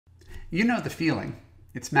You know the feeling.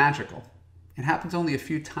 It's magical. It happens only a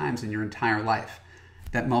few times in your entire life.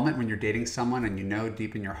 That moment when you're dating someone and you know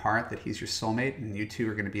deep in your heart that he's your soulmate and you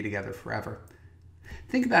two are going to be together forever.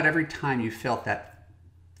 Think about every time you felt that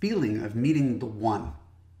feeling of meeting the one.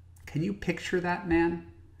 Can you picture that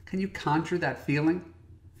man? Can you conjure that feeling?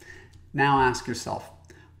 Now ask yourself,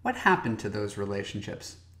 what happened to those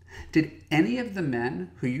relationships? Did any of the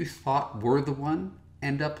men who you thought were the one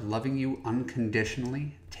end up loving you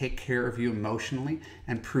unconditionally, take care of you emotionally,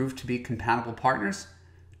 and prove to be compatible partners?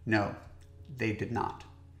 No, they did not.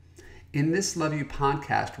 In this Love You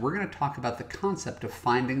podcast, we're going to talk about the concept of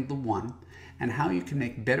finding the one and how you can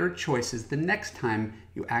make better choices the next time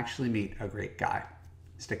you actually meet a great guy.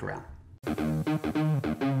 Stick around.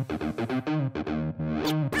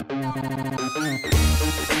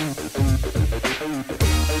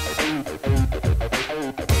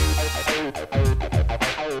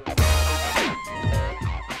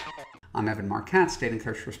 I'm Marc Katz, dating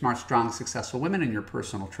coach for smart, strong, successful women and your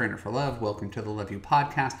personal trainer for love. Welcome to the Love You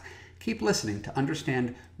podcast. Keep listening to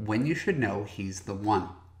understand when you should know he's the one.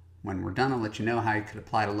 When we're done, I'll let you know how you could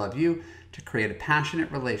apply to Love You to create a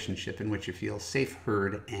passionate relationship in which you feel safe,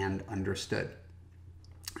 heard, and understood.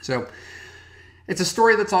 So, it's a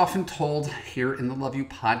story that's often told here in the Love You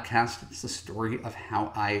podcast. It's the story of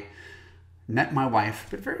how I met my wife,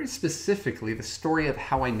 but very specifically the story of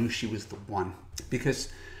how I knew she was the one. Because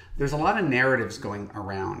there's a lot of narratives going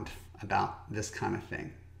around about this kind of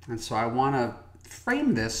thing. And so I want to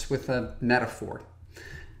frame this with a metaphor.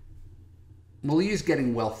 We'll use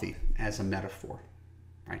getting wealthy as a metaphor,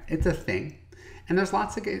 right? It's a thing. And there's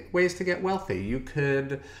lots of ways to get wealthy. You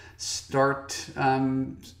could start,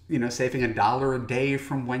 saving $1 a day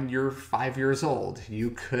from when you're 5 years old.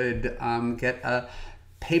 You could get a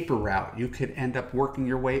paper route. You could end up working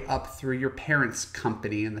your way up through your parents'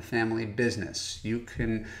 company in the family business. You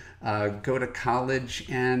can go to college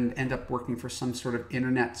and end up working for some sort of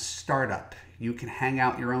internet startup. You can hang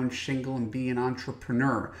out your own shingle and be an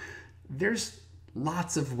entrepreneur. There's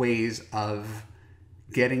lots of ways of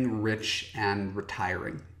getting rich and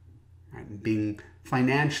retiring, right? And being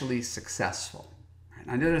financially successful. Right?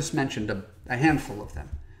 I just mentioned a handful of them.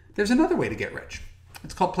 There's another way to get rich.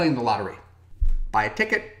 It's called playing the lottery. Buy a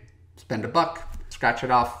ticket, spend $1, scratch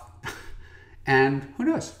it off, and who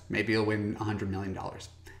knows, maybe you'll win $100 million.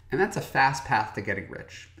 And that's a fast path to getting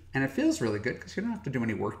rich. And it feels really good because you don't have to do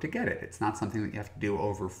any work to get it. It's not something that you have to do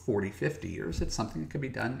over 40, 50 years. It's something that can be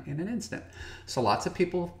done in an instant. So lots of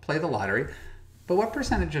people play the lottery, but what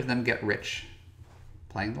percentage of them get rich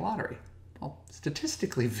playing the lottery? Well,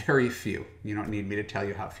 statistically, very few. You don't need me to tell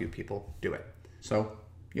you how few people do it. So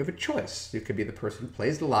you have a choice. You could be the person who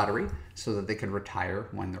plays the lottery so that they can retire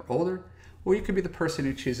when they're older, or you could be the person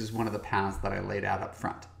who chooses one of the paths that I laid out up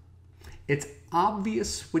front. It's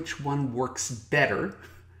obvious which one works better,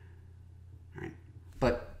 right?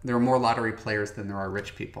 But there are more lottery players than there are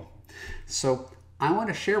rich people. So I want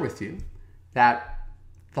to share with you that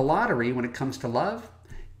the lottery, when it comes to love,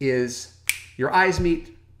 is your eyes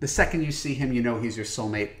meet. The second you see him, you know he's your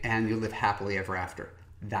soulmate, and you live happily ever after.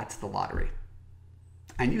 That's the lottery.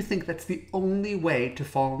 And you think that's the only way to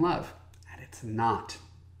fall in love. And it's not.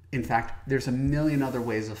 In fact, there's a million other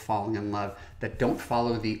ways of falling in love that don't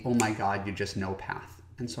follow the, oh my God, you just know path.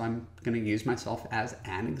 And so I'm going to use myself as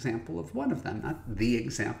an example of one of them. Not the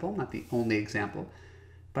example, not the only example.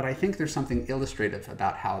 But I think there's something illustrative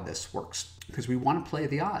about how this works. Because we want to play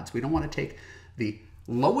the odds. We don't want to take the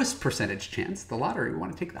lowest percentage chance, the lottery. We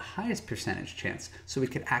want to take the highest percentage chance so we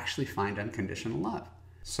could actually find unconditional love.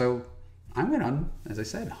 So I went on, as I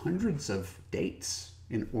said, hundreds of dates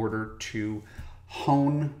in order to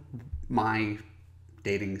hone my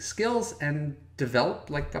dating skills and develop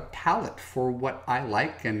like a palette for what I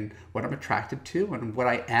like and what I'm attracted to and what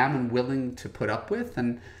I am and willing to put up with.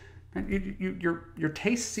 And your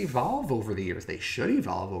tastes evolve over the years. They should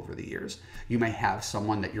evolve over the years. You may have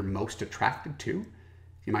someone that you're most attracted to.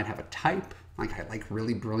 You might have a type. Like I like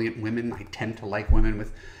really brilliant women. I tend to like women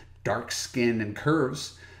with dark skin and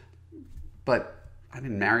curves. But I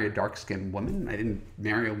didn't marry a dark-skinned woman. I didn't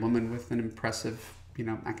marry a woman with an impressive,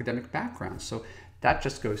 academic background. So that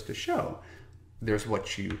just goes to show there's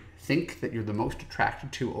what you think that you're the most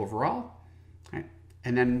attracted to overall, right?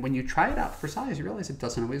 And then when you try it out for size, you realize it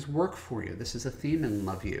doesn't always work for you. This is a theme in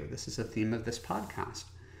Love You. This is a theme of this podcast.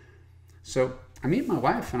 So I meet my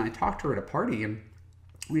wife and I talk to her at a party and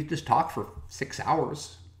we just talk for 6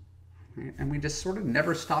 hours, right? And we just sort of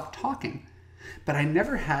never stopped talking. But I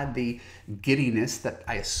never had the giddiness that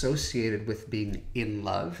I associated with being in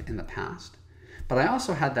love in the past. But I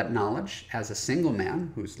also had that knowledge as a single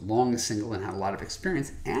man who's long single and had a lot of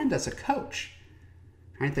experience, and as a coach.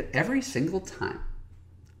 right? That every single time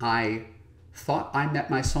I thought I met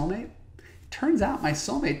my soulmate, turns out my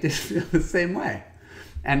soulmate didn't feel the same way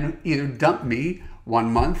and either dumped me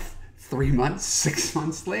 1 month, 3 months, 6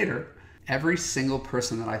 months later. Every single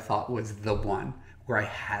person that I thought was the one, where I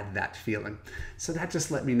had that feeling. So that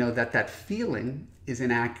just let me know that that feeling is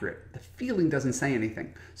inaccurate. The feeling doesn't say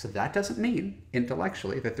anything. So that doesn't mean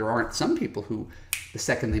intellectually that there aren't some people who, the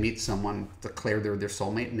second they meet someone, declare they're their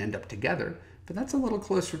soulmate and end up together. But that's a little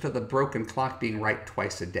closer to the broken clock being right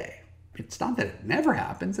twice a day. It's not that it never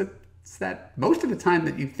happens. It's that most of the time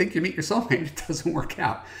that you think you meet your soulmate, it doesn't work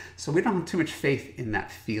out. So we don't have too much faith in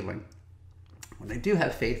that feeling. What I do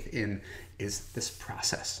have faith in is this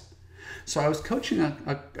process. So I was coaching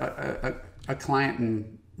a client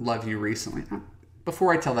in Love You recently.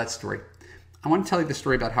 Before I tell that story, I want to tell you the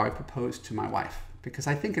story about how I proposed to my wife, because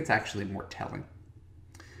I think it's actually more telling.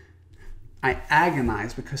 I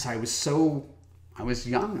agonized because I was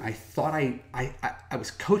young. I thought I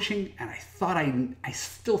was coaching, and I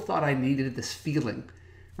still thought I needed this feeling,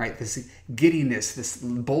 right? This giddiness, this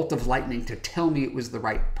bolt of lightning to tell me it was the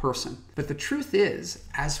right person. But the truth is,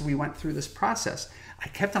 as we went through this process, I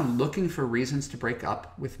kept on looking for reasons to break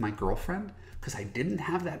up with my girlfriend because I didn't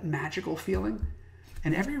have that magical feeling.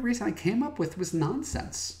 And every reason I came up with was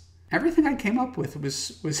nonsense. Everything I came up with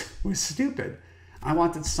was stupid. I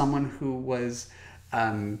wanted someone who was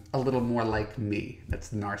a little more like me. That's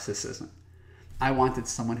narcissism. I wanted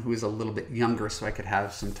someone who was a little bit younger so I could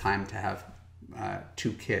have some time to have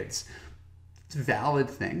 2 kids. It's a valid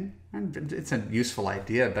thing. And it's a useful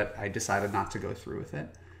idea, but I decided not to go through with it.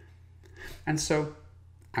 And so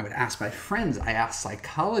I would ask my friends, I asked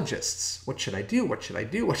psychologists, what should I do? What should I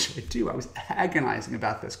do? What should I do? I was agonizing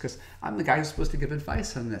about this because I'm the guy who's supposed to give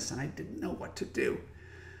advice on this, and I didn't know what to do.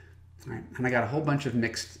 Right? And I got a whole bunch of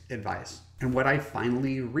mixed advice. And what I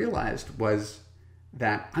finally realized was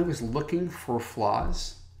that I was looking for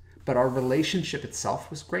flaws, but our relationship itself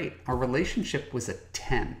was great. Our relationship was a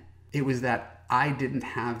 10. It was that I didn't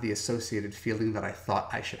have the associated feeling that I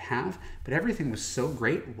thought I should have, but everything was so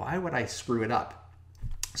great, why would I screw it up?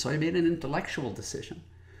 So I made an intellectual decision.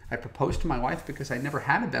 I proposed to my wife because I never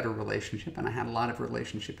had a better relationship, and I had a lot of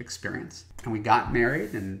relationship experience. And we got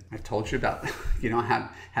married, and I told you about,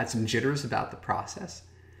 had some jitters about the process.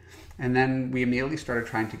 And then we immediately started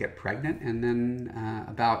trying to get pregnant. And then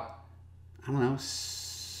about, 4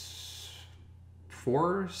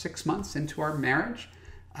 or 6 months into our marriage,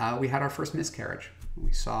 we had our first miscarriage.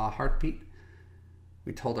 We saw a heartbeat.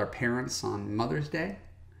 We told our parents on Mother's Day.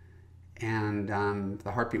 And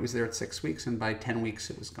the heartbeat was there at 6 weeks, and by 10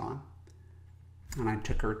 weeks it was gone. And I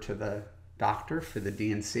took her to the doctor for the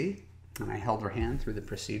D&C, and I held her hand through the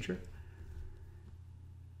procedure.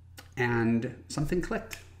 And something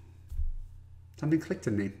clicked. Something clicked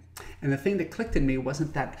in me. And the thing that clicked in me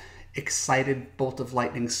wasn't that excited bolt of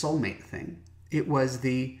lightning soulmate thing. It was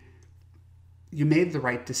you made the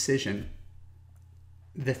right decision.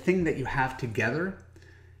 The thing that you have together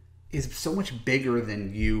is so much bigger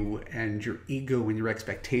than you and your ego and your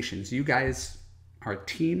expectations. You guys are a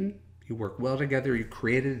team. You work well together. You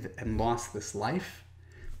created and lost this life,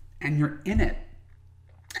 and you're in it,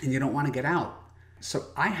 and you don't want to get out. So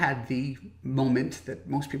I had the moment that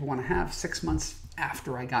most people want to have 6 months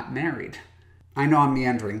after I got married. I know I'm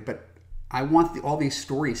meandering, but I want all these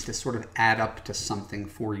stories to sort of add up to something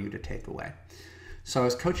for you to take away. So I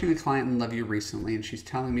was coaching a client in Love You recently, and she's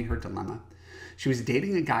telling me her dilemma. She was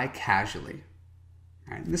dating a guy casually.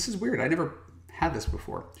 Right? And this is weird. I never had this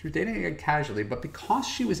before. She was dating a guy casually, but because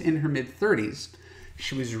she was in her mid-30s,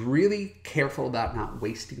 she was really careful about not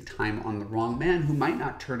wasting time on the wrong man who might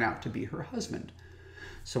not turn out to be her husband.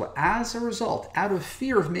 So as a result, out of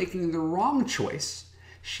fear of making the wrong choice,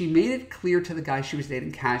 she made it clear to the guy she was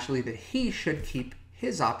dating casually that he should keep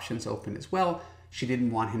his options open as well. She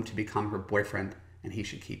didn't want him to become her boyfriend, and he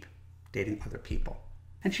should keep dating other people.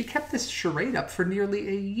 And she kept this charade up for nearly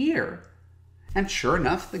a year. And sure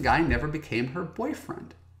enough, the guy never became her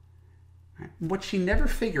boyfriend. Right? What she never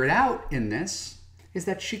figured out in this is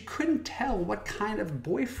that she couldn't tell what kind of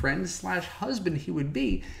boyfriend/husband he would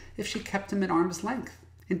be if she kept him at arm's length.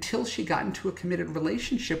 Until she got into a committed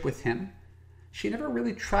relationship with him, she never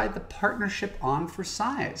really tried the partnership on for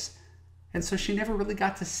size. And so she never really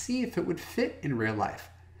got to see if it would fit in real life.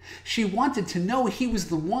 She wanted to know he was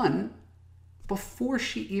the one before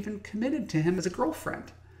she even committed to him as a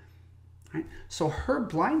girlfriend. Right? So her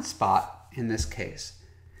blind spot in this case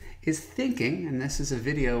is thinking, and this is a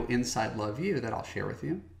video inside Love You that I'll share with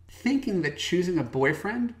you, thinking that choosing a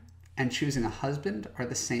boyfriend and choosing a husband are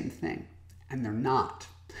the same thing. And they're not.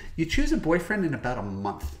 You choose a boyfriend in about a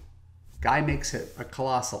month. Guy makes it a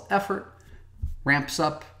colossal effort. ramps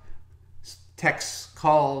up, texts,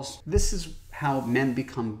 calls. This is how men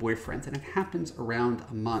become boyfriends, and it happens around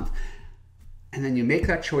a month. And then you make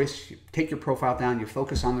that choice, you take your profile down, you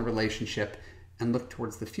focus on the relationship, and look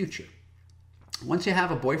towards the future. Once you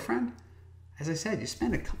have a boyfriend, as I said, you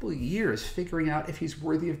spend a couple of years figuring out if he's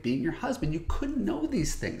worthy of being your husband. You couldn't know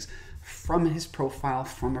these things from his profile,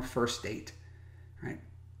 from a first date, right?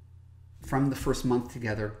 From the first month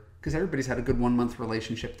together, because everybody's had a good 1 month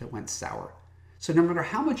relationship that went sour. So no matter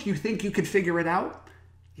how much you think you could figure it out,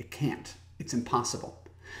 you can't. It's impossible.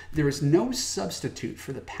 There is no substitute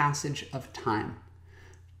for the passage of time.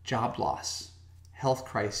 Job loss, health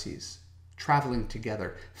crises, traveling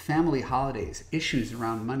together, family holidays, issues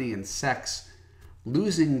around money and sex,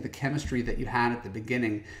 losing the chemistry that you had at the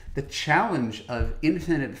beginning, the challenge of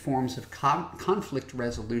infinite forms of conflict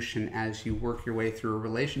resolution as you work your way through a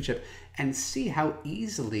relationship and see how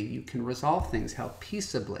easily you can resolve things, how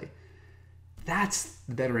peaceably. That's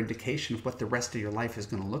the better indication of what the rest of your life is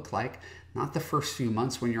going to look like, not the first few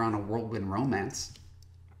months when you're on a whirlwind romance.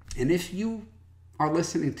 And if you are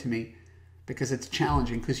listening to me because it's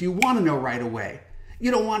challenging, because you want to know right away,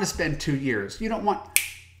 you don't want to spend 2 years, you don't want...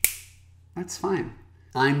 That's fine.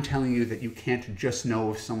 I'm telling you that you can't just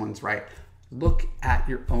know if someone's right. Look at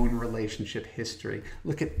your own relationship history.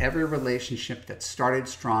 Look at every relationship that started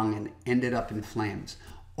strong and ended up in flames.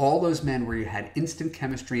 All those men where you had instant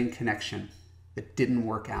chemistry and connection that didn't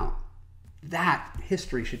work out. That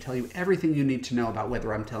history should tell you everything you need to know about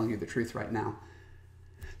whether I'm telling you the truth right now.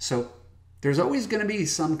 So there's always going to be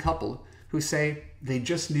some couple who say they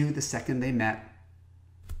just knew the second they met.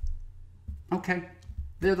 Okay.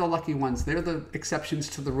 They're the lucky ones. They're the exceptions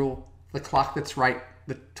to the rule. The clock that's right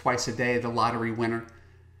twice a day, the lottery winner.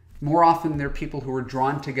 More often, they're people who are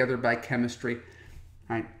drawn together by chemistry,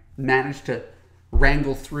 right? Manage to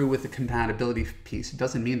wrangle through with the compatibility piece. It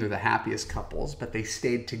doesn't mean they're the happiest couples, but they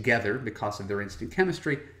stayed together because of their instant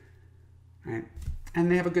chemistry, right?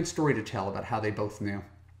 And they have a good story to tell about how they both knew.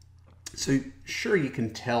 So sure, you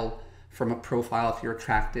can tell from a profile if you're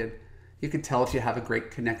attracted. You can tell if you have a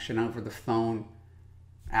great connection over the phone,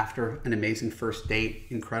 after an amazing first date,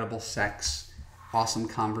 incredible sex, awesome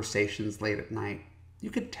conversations late at night. You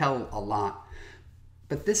could tell a lot.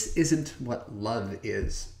 But this isn't what love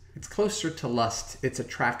is. It's closer to lust. It's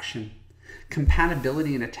attraction.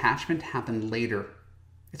 Compatibility and attachment happen later.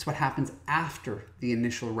 It's what happens after the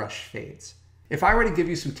initial rush fades. If I were to give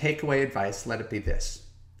you some takeaway advice, let it be this.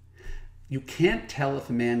 You can't tell if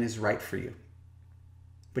a man is right for you,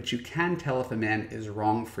 but you can tell if a man is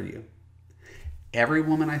wrong for you. Every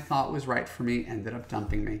woman I thought was right for me ended up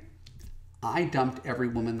dumping me. I dumped every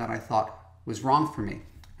woman that I thought was wrong for me,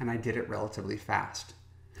 and I did it relatively fast.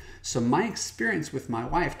 So my experience with my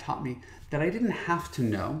wife taught me that I didn't have to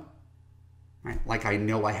know, right? Like I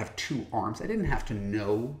know I have 2 arms. I didn't have to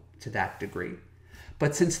know to that degree.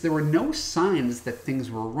 But since there were no signs that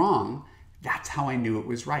things were wrong, that's how I knew it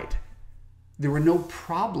was right. There were no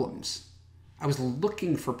problems. I was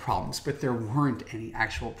looking for problems, but there weren't any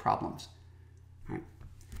actual problems.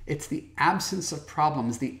 It's the absence of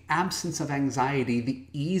problems, the absence of anxiety, the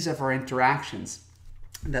ease of our interactions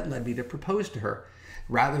that led me to propose to her,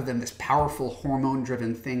 rather than this powerful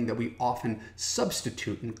hormone-driven thing that we often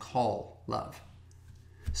substitute and call love.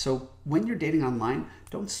 So when you're dating online,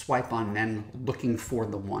 don't swipe on men looking for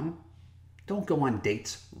the one. Don't go on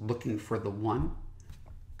dates looking for the one.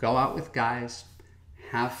 Go out with guys,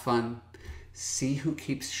 have fun, see who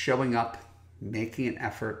keeps showing up, making an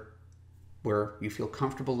effort, where you feel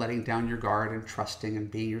comfortable letting down your guard and trusting and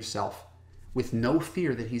being yourself with no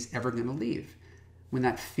fear that he's ever going to leave. When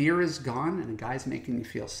that fear is gone and a guy's making you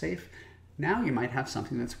feel safe, now you might have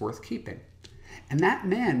something that's worth keeping. And that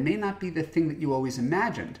man may not be the thing that you always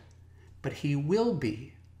imagined, but he will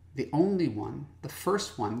be the only one, the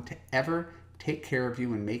first one to ever take care of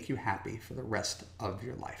you and make you happy for the rest of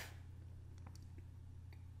your life.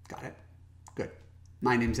 Got it? Good.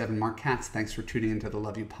 My name's Marc Katz. Thanks for tuning into the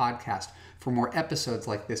Love You podcast. For more episodes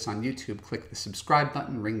like this on YouTube, click the subscribe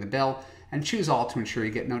button, ring the bell, and choose all to ensure you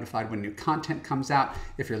get notified when new content comes out.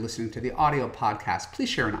 If you're listening to the audio podcast, please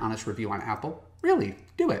share an honest review on Apple. Really,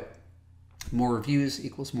 do it. More reviews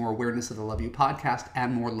equals more awareness of the Love You podcast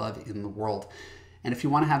and more love in the world. And if you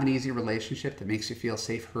want to have an easy relationship that makes you feel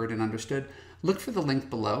safe, heard, and understood, look for the link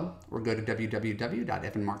below or go to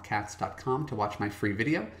www.evanmarckatz.com to watch my free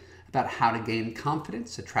video about how to gain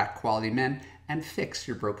confidence, attract quality men, and fix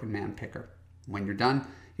your broken man picker. When you're done,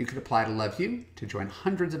 you could apply to Love You to join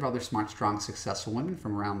hundreds of other smart, strong, successful women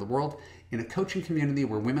from around the world in a coaching community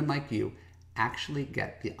where women like you actually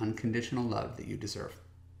get the unconditional love that you deserve.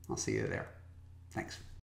 I'll see you there. Thanks.